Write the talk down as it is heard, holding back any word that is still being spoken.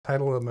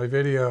Title of my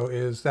video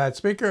is that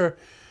speaker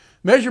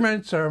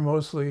measurements are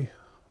mostly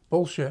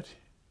bullshit,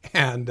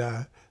 and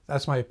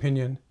that's my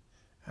opinion.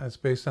 And it's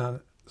based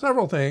on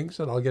several things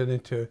that I'll get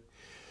into.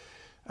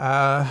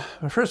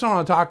 First, I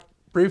want to talk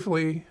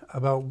briefly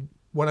about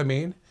what I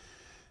mean.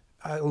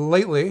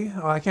 Lately,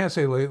 well, I can't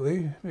say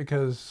lately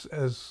because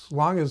as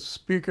long as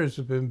speakers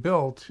have been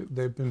built,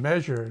 they've been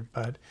measured,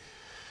 but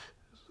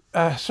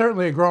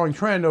certainly a growing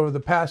trend over the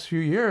past few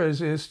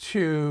years is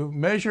to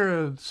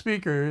measure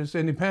speakers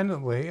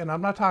independently, and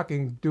I'm not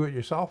talking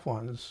do-it-yourself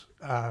ones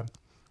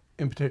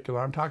in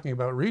particular. I'm talking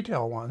about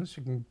retail ones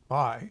you can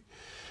buy.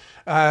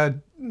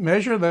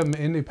 Measure them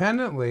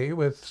independently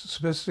with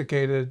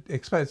sophisticated,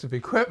 expensive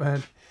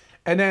equipment,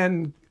 and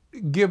then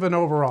give an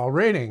overall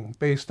rating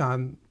based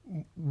on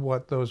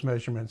what those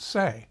measurements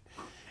say.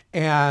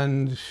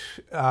 And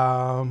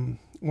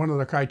one of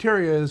the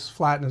criteria is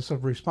flatness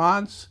of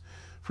response,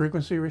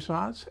 frequency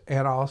response,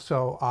 and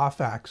also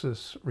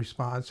off-axis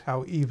response,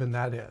 how even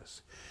that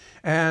is.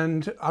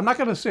 And I'm not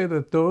going to say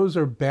that those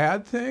are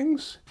bad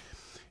things.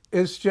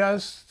 It's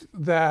just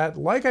that,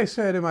 like I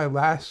said in my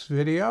last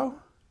video,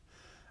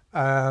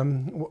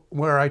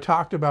 where I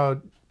talked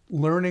about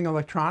learning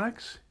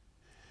electronics,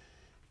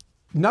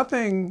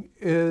 nothing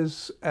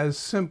is as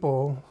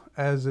simple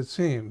as it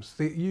seems.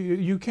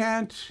 You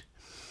can't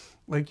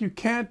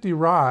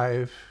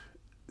derive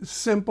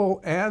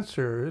simple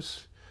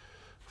answers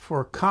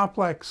for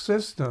complex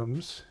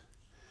systems.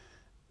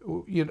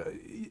 You know,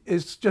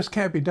 it just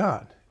can't be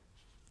done.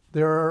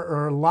 There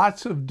are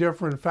lots of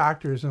different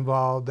factors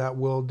involved that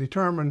will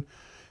determine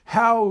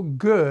how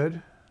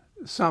good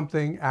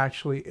something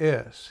actually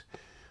is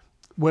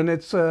when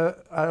it's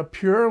a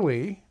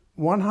purely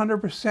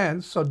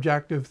 100%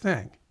 subjective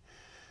thing.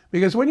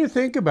 Because when you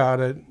think about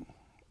it,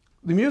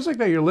 the music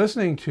that you're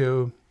listening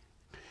to,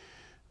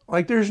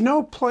 like, there's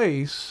no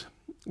place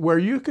where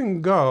you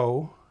can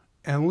go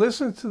and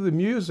listen to the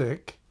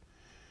music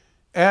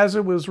as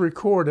it was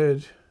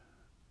recorded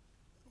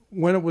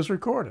when it was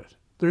recorded.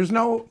 There's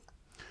no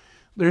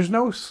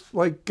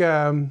like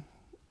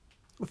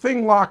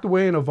thing locked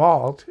away in a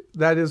vault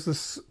that is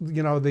this,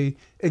 you know, the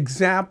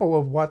example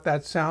of what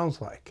that sounds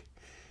like.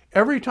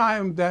 Every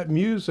time that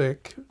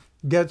music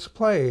gets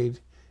played,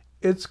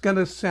 it's going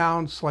to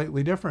sound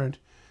slightly different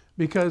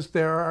because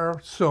there are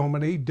so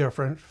many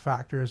different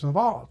factors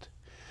involved.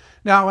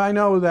 Now, I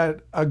know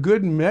that a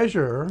good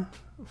measure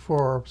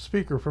for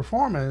speaker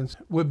performance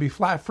would be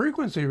flat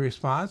frequency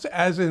response,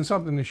 as in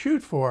something to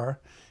shoot for.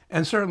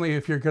 And certainly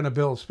if you're going to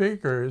build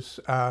speakers,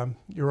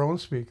 your own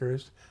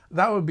speakers,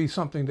 that would be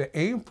something to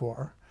aim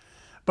for.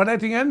 But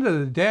at the end of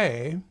the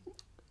day,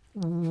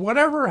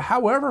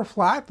 however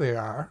flat they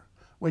are,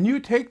 when you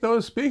take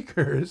those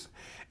speakers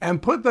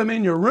and put them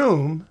in your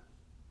room,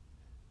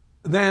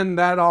 then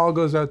that all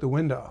goes out the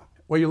window.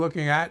 What you're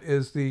looking at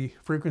is the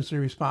frequency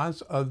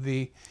response of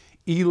the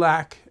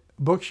ELAC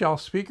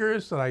bookshelf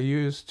speakers that I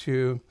used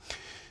to,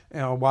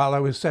 while I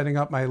was setting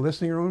up my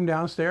listening room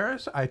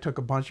downstairs. I took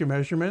a bunch of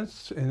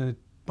measurements in a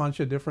bunch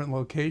of different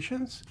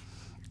locations,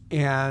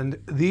 and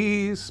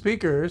these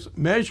speakers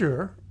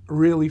measure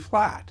really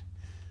flat.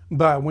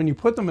 But when you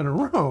put them in a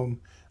room,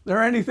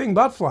 they're anything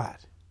but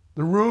flat.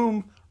 The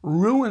room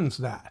ruins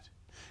that.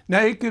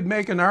 Now, you could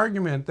make an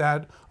argument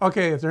that,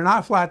 okay, if they're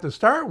not flat to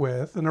start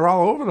with and they're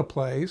all over the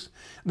place,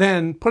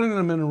 then putting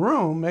them in a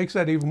room makes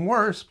that even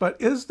worse. But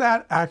is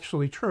that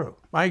actually true?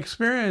 My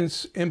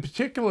experience in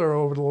particular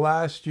over the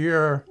last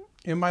year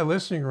in my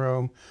listening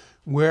room,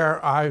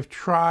 where I've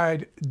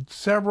tried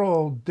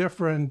several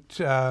different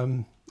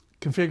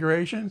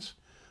configurations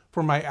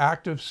for my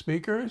active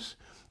speakers,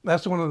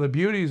 that's one of the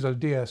beauties of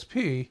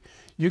DSP.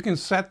 You can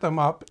set them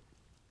up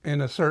in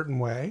a certain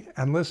way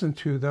and listen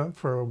to them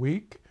for a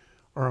week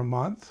or a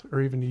month or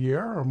even a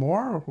year or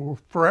more or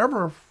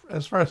forever,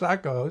 as far as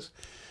that goes.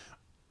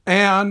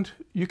 And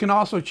you can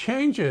also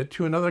change it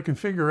to another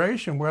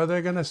configuration where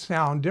they're going to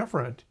sound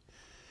different.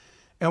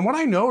 And what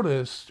I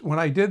noticed when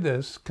I did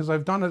this, because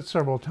I've done it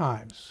several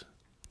times,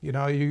 you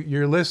know,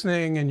 you're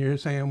listening and you're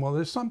saying, well,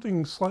 there's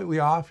something slightly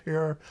off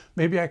here,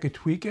 maybe I could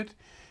tweak it.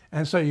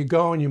 And so you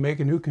go and you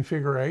make a new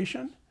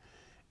configuration,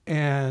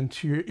 and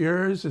to your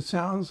ears it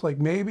sounds like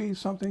maybe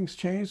something's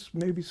changed,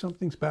 maybe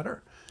something's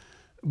better.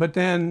 But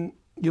then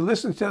you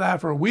listen to that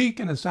for a week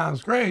and it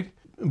sounds great.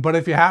 But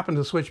if you happen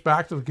to switch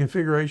back to the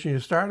configuration you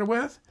started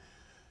with,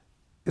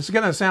 it's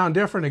going to sound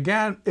different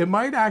again. It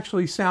might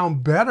actually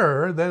sound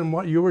better than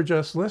what you were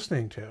just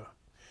listening to.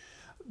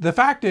 The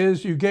fact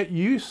is, you get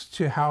used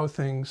to how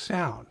things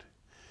sound.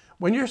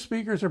 When your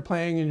speakers are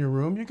playing in your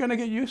room, you're going to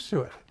get used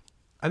to it.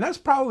 And that's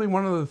probably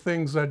one of the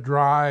things that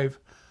drive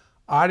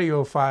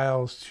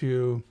audiophiles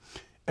to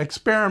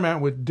experiment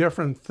with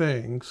different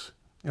things.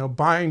 You know,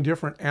 buying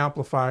different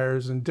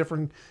amplifiers and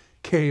different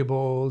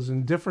cables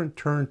and different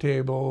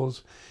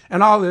turntables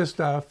and all this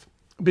stuff,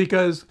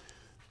 because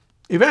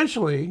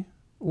eventually,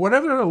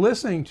 whatever they're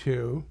listening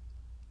to,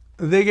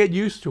 they get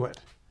used to it.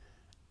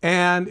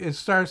 And it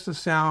starts to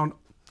sound,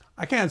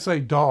 I can't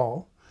say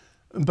dull,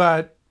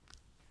 but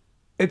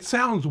it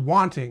sounds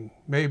wanting,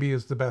 maybe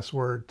is the best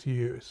word to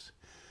use.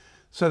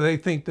 So they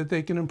think that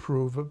they can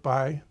improve it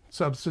by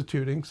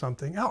substituting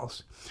something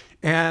else.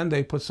 And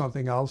they put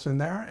something else in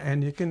there,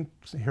 and you can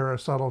hear a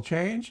subtle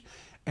change.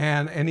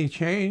 And any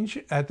change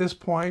at this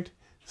point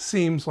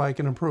seems like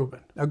an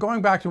improvement. Now,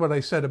 going back to what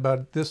I said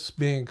about this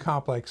being a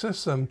complex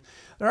system,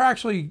 there are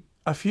actually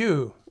a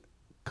few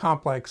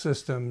complex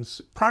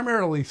systems,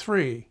 primarily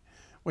three,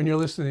 when you're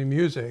listening to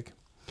music,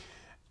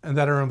 and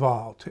that are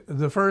involved.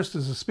 The first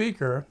is the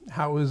speaker,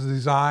 how it was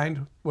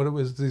designed, what it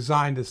was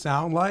designed to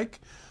sound like,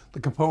 the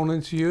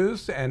components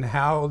used, and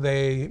how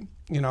they,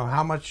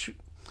 how much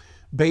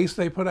bass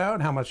they put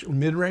out, how much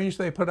mid-range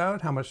they put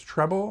out, how much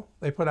treble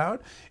they put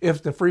out.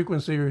 If the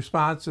frequency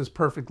response is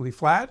perfectly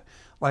flat,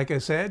 like I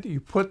said, you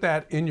put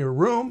that in your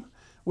room,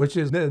 which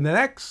is the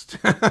next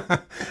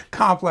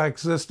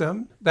complex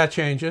system that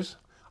changes.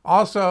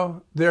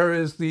 Also, there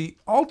is the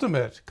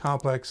ultimate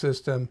complex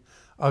system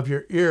of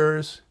your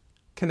ears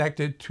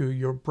connected to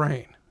your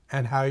brain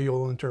and how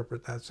you'll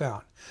interpret that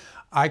sound.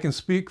 I can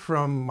speak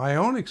from my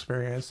own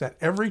experience that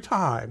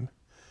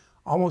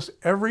almost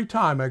every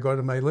time I go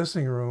to my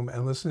listening room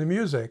and listen to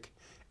music,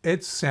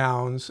 it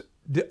sounds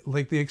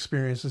like the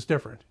experience is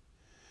different.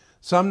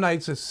 Some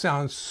nights it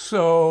sounds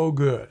so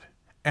good,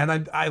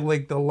 and I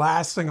like the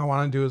last thing I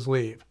want to do is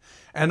leave.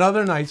 And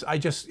other nights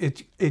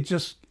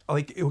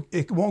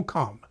it won't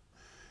come.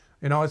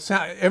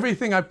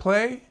 Everything I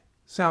play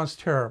sounds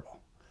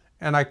terrible,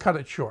 and I cut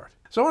it short.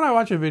 So when I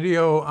watch a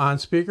video on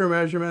speaker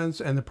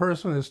measurements and the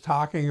person is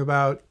talking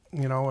about,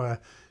 a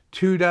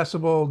 2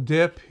 decibel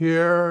dip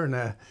here and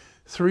a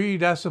 3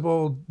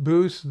 decibel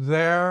boost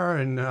there,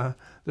 and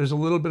there's a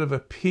little bit of a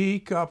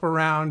peak up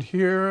around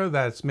here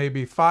that's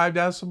maybe 5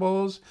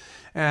 decibels,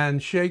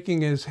 and shaking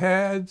his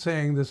head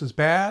saying this is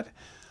bad,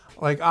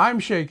 like I'm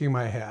shaking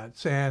my head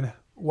saying,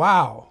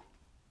 wow,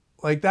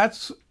 like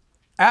that's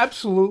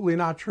absolutely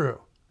not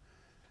true.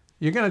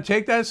 You're going to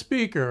take that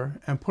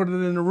speaker and put it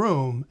in a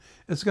room,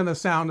 it's going to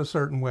sound a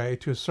certain way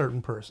to a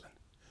certain person.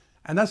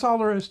 And that's all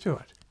there is to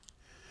it.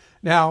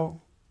 Now,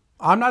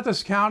 I'm not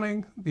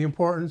discounting the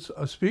importance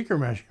of speaker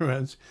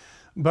measurements,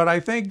 but I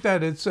think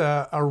that it's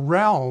a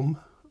realm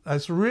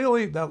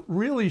that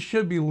really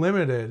should be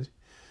limited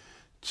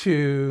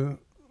to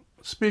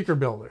speaker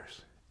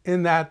builders,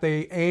 in that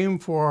they aim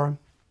for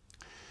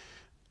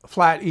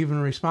flat, even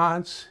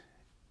response,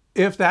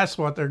 if that's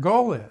what their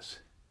goal is.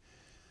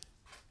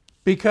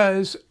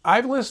 Because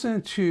I've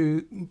listened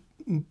to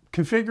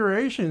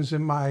configurations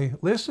in my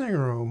listening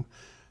room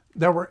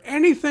that were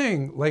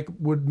anything like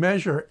would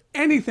measure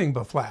anything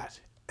but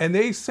flat, and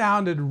they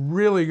sounded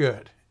really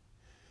good.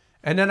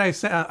 And then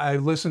I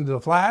listened to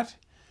the flat,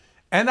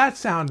 and that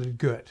sounded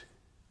good.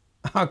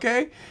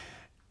 Okay?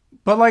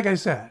 But like I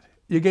said,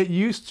 you get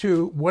used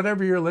to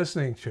whatever you're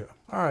listening to.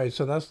 All right,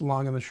 so that's the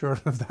long and the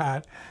short of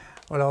that.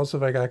 What else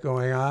have I got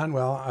going on?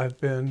 Well, I've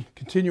been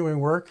continuing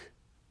work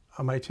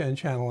on my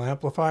 10-channel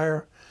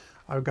amplifier.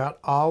 I've got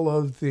all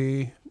of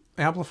the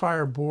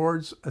amplifier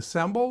boards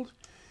assembled,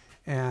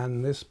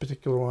 and this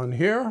particular one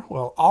here,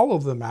 well, all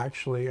of them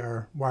actually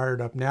are wired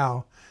up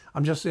now.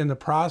 I'm just in the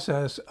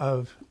process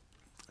of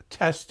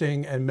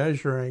testing and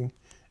measuring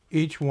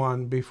each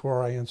one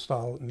before I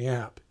install it in the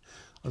amp.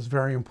 That's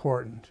very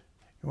important.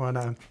 You want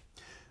to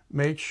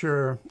make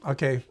sure,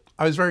 okay,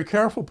 I was very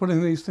careful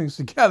putting these things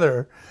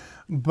together,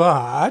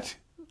 but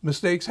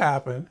mistakes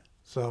happen.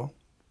 So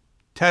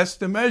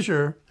test and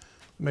measure,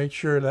 make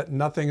sure that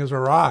nothing is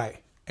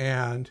awry.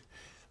 And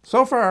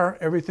so far,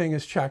 everything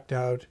is checked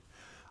out.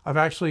 I've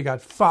actually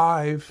got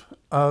 5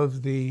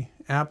 of the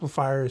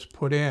amplifiers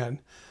put in.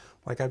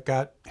 Like I've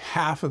got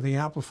half of the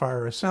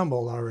amplifier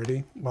assembled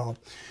already. Well,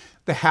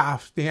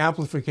 the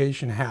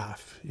amplification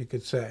half, you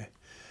could say.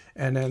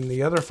 And then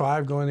the other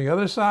 5 go on the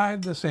other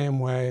side the same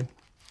way.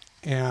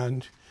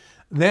 And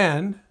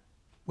then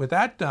with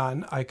that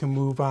done, I can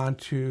move on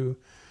to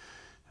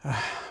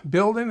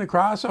building the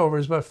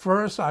crossovers. But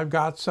first, I've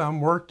got some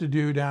work to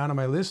do down in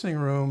my listening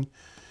room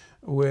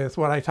with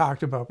what I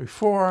talked about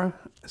before,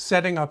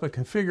 setting up a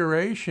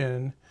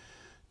configuration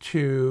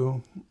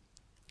to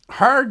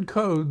hard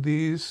code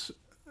these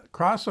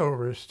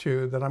crossovers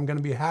to that I'm going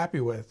to be happy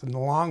with in the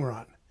long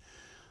run.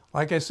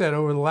 Like I said,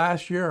 over the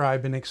last year,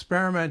 I've been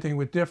experimenting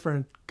with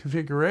different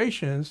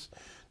configurations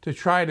to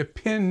try to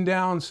pin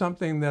down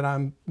something that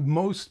I'm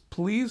most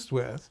pleased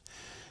with.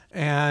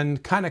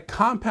 And kind of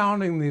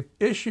compounding the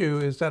issue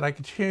is that I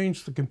could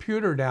change the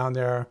computer down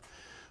there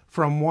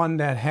from one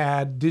that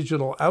had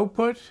digital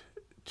output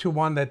to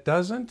one that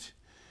doesn't.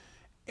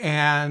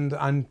 And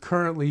I'm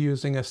currently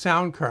using a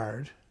sound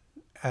card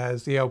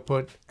as the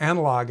output,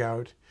 analog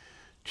out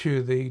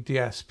to the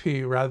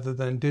DSP rather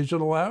than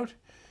digital out.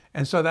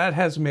 And so that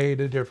has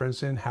made a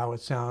difference in how it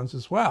sounds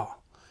as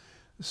well.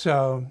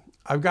 So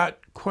I've got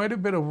quite a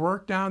bit of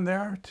work down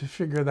there to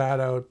figure that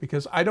out,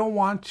 because I don't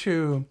want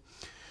to,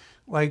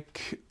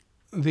 like,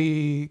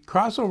 the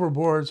crossover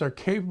boards are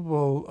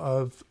capable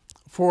of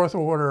 4th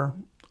order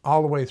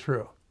all the way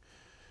through.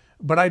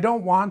 But I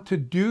don't want to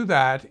do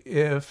that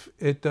if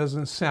it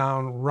doesn't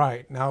sound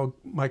right. Now,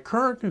 my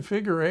current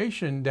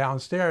configuration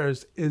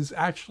downstairs is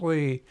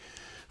actually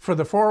for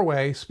the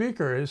four-way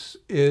speakers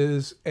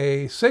is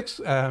a 6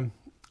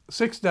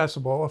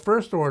 decibel, a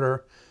first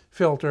order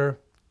filter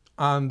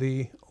on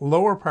the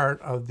lower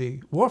part of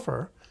the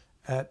woofer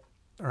at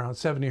around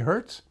 70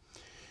 hertz.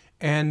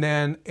 And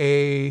then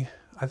I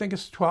think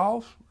it's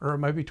 12 or it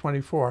might be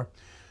 24.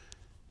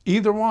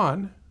 Either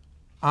one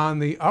on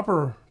the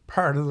upper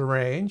part of the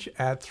range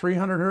at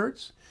 300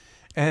 hertz.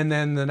 And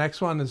then the next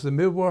one is the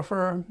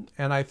mid-woofer,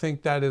 and I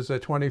think that is a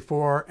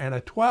 24 and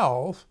a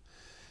 12.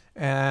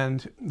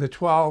 And the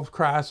 12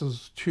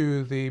 crosses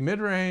to the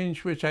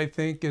mid-range, which I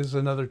think is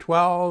another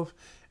 12,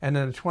 and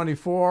then a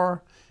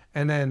 24,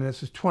 and then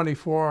this is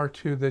 24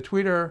 to the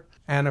tweeter.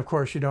 And of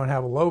course, you don't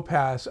have a low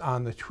pass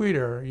on the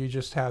tweeter, you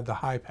just have the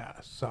high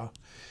pass. So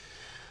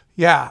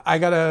yeah, I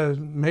gotta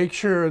make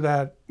sure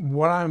that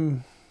what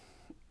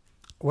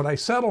I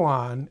settle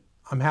on,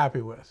 I'm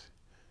happy with.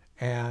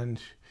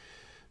 And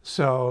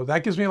so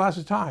that gives me lots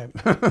of time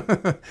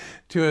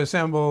to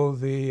assemble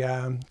the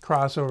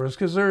crossovers,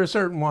 because there are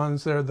certain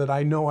ones there that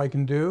I know I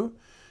can do.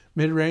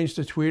 Mid-range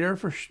to tweeter,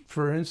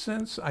 for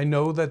instance, I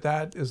know that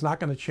that is not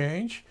going to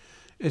change.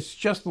 It's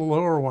just the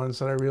lower ones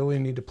that I really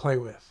need to play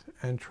with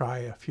and try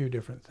a few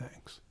different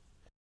things.